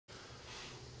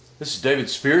This is David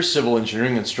Spears, Civil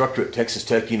Engineering Instructor at Texas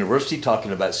Tech University,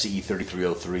 talking about CE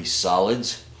 3303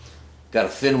 solids. Got a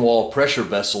thin wall pressure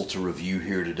vessel to review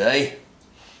here today.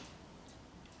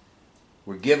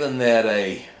 We're given that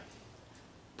a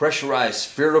pressurized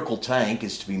spherical tank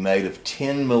is to be made of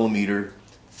 10 millimeter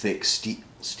thick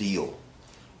steel.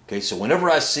 Okay, so whenever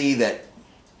I see that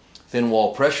thin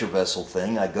wall pressure vessel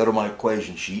thing, I go to my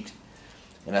equation sheet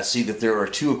and I see that there are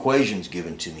two equations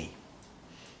given to me.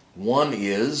 One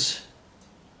is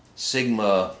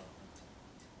sigma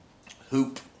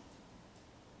hoop,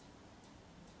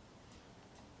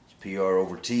 it's PR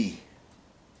over T.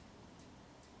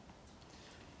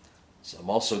 So I'm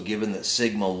also given that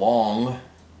sigma long,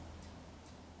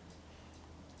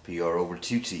 PR over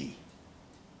 2T.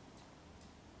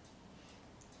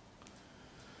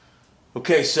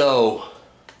 Okay, so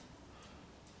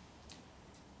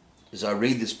as I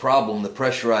read this problem, the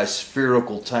pressurized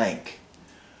spherical tank.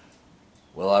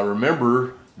 Well, I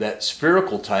remember that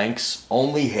spherical tanks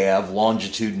only have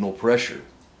longitudinal pressure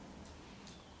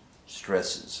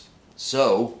stresses.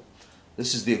 So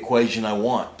this is the equation I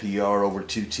want, PR over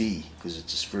 2T, because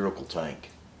it's a spherical tank.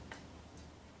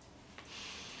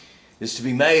 It's to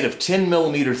be made of 10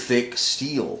 millimeter thick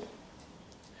steel.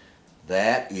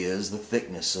 That is the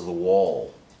thickness of the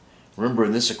wall. Remember,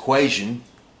 in this equation,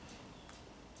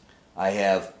 I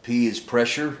have P is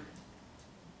pressure,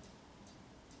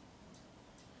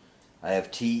 I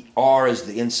have R as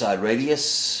the inside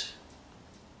radius,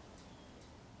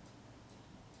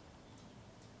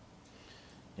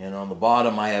 and on the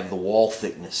bottom I have the wall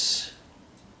thickness.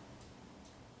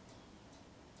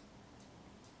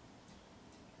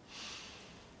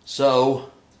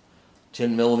 So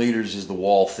 10 millimeters is the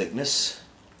wall thickness.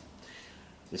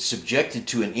 It's subjected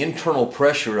to an internal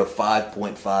pressure of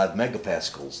 5.5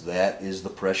 megapascals. That is the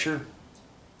pressure.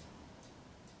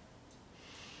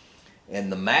 And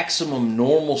the maximum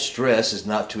normal stress is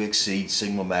not to exceed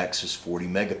sigma max is 40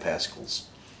 megapascals.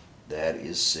 That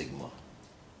is sigma.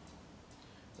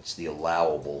 That's the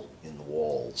allowable in the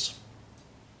walls.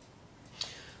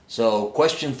 So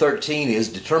question 13 is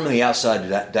determine the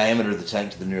outside diameter of the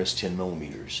tank to the nearest 10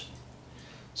 millimeters.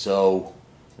 So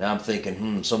now I'm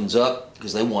thinking, something's up,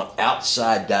 because they want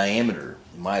outside diameter.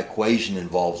 My equation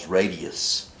involves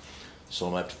radius. So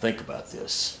I'm going to have to think about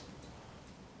this.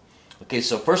 Okay,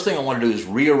 so first thing I want to do is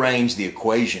rearrange the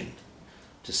equation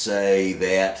to say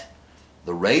that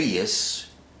the radius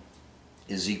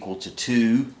is equal to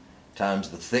 2 times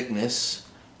the thickness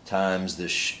times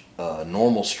the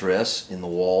normal stress in the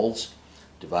walls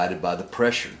divided by the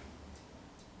pressure.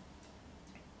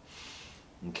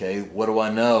 Okay, what do I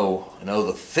know? I know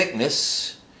the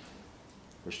thickness.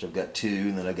 First I've got 2,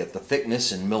 and then I've got the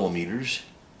thickness in millimeters.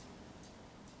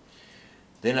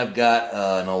 Then I've got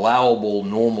an allowable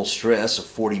normal stress of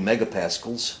 40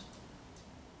 megapascals,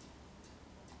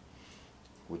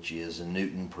 which is a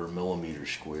Newton per millimeter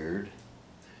squared,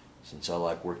 since I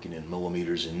like working in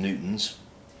millimeters and newtons.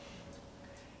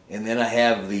 And then I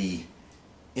have the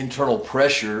internal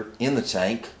pressure in the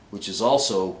tank, which is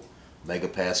also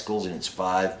megapascals, and it's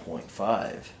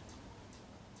 5.5.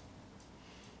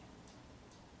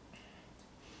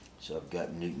 So I've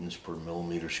got newtons per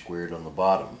millimeter squared on the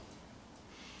bottom.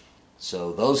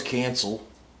 So those cancel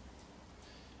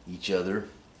each other,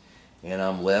 and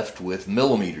I'm left with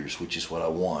millimeters, which is what I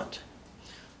want.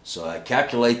 So I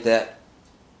calculate that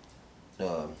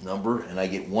number, and I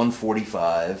get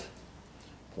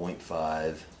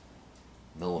 145.5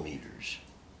 millimeters.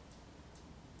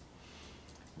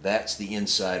 That's the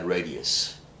inside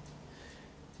radius.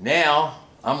 Now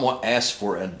I'm asked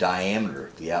for a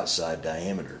diameter, the outside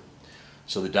diameter.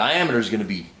 So the diameter is going to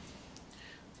be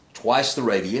twice the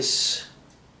radius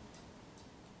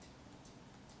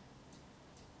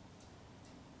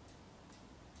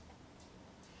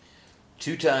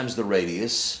two times the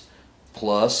radius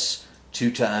plus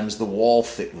 2 times the wall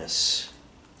thickness,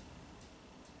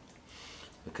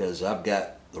 because I've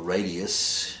got the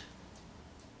radius,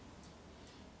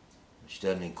 which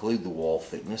doesn't include the wall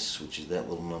thickness, which is that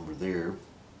little number there,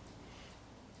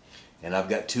 and I've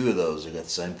got 2 of those. I've got the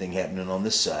same thing happening on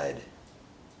this side,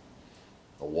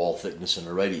 a wall thickness and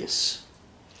a radius.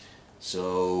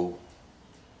 So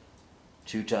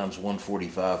 2 times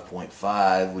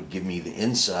 145.5 would give me the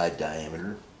inside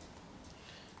diameter,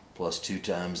 plus 2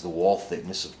 times the wall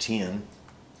thickness of 10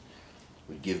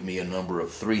 would give me a number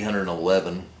of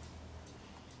 311,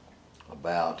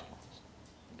 about,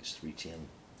 I guess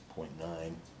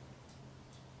 310.9.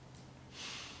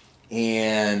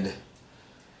 And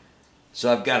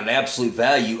so I've got an absolute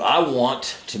value. I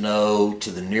want to know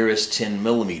to the nearest 10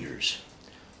 millimeters.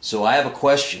 So I have a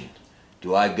question.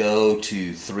 Do I go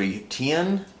to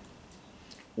 310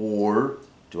 or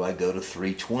do I go to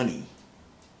 320?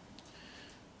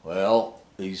 Well,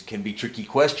 these can be tricky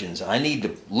questions. I need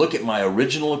to look at my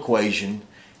original equation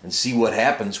and see what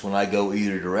happens when I go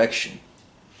either direction.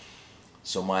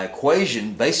 So my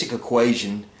equation, basic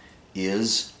equation,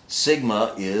 is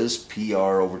sigma is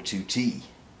PR over 2T.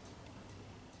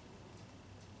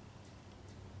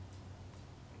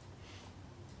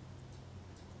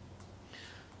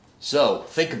 So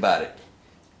think about it.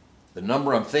 The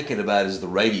number I'm thinking about is the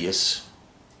radius.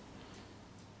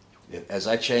 As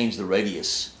I change the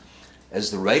radius,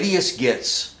 as the radius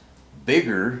gets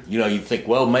bigger, you know, you think,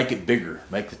 well, make it bigger,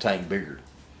 make the tank bigger,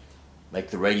 make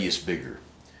the radius bigger.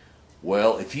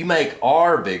 Well, if you make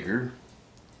R bigger,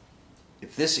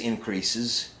 if this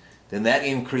increases, then that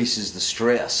increases the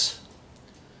stress.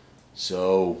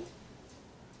 So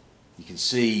you can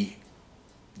see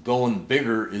going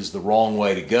bigger is the wrong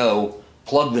way to go.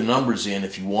 Plug the numbers in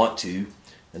if you want to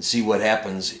and see what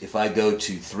happens. If I go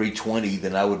to 320,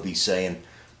 then I would be saying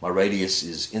my radius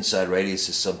is, inside radius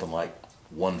is something like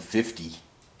 150.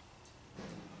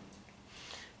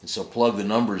 And so plug the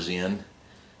numbers in.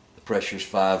 The pressure is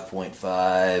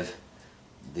 5.5.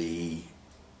 The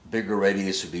bigger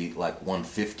radius would be like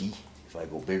 150 if I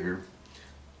go bigger.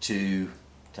 2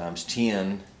 times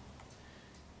 10.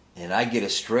 And I get a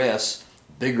stress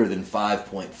bigger than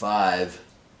 5.5.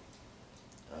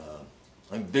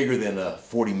 I'm bigger than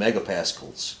 40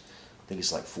 megapascals. I think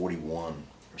it's like 41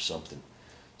 or something.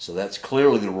 So that's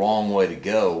clearly the wrong way to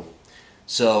go.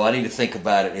 So I need to think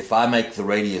about it. If I make the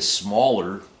radius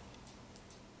smaller,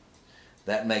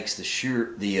 that makes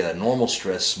the normal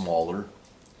stress smaller.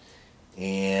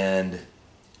 And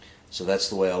so that's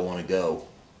the way I want to go.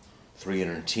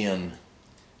 310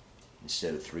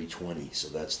 instead of 320. So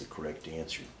that's the correct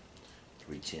answer.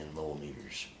 310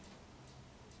 millimeters.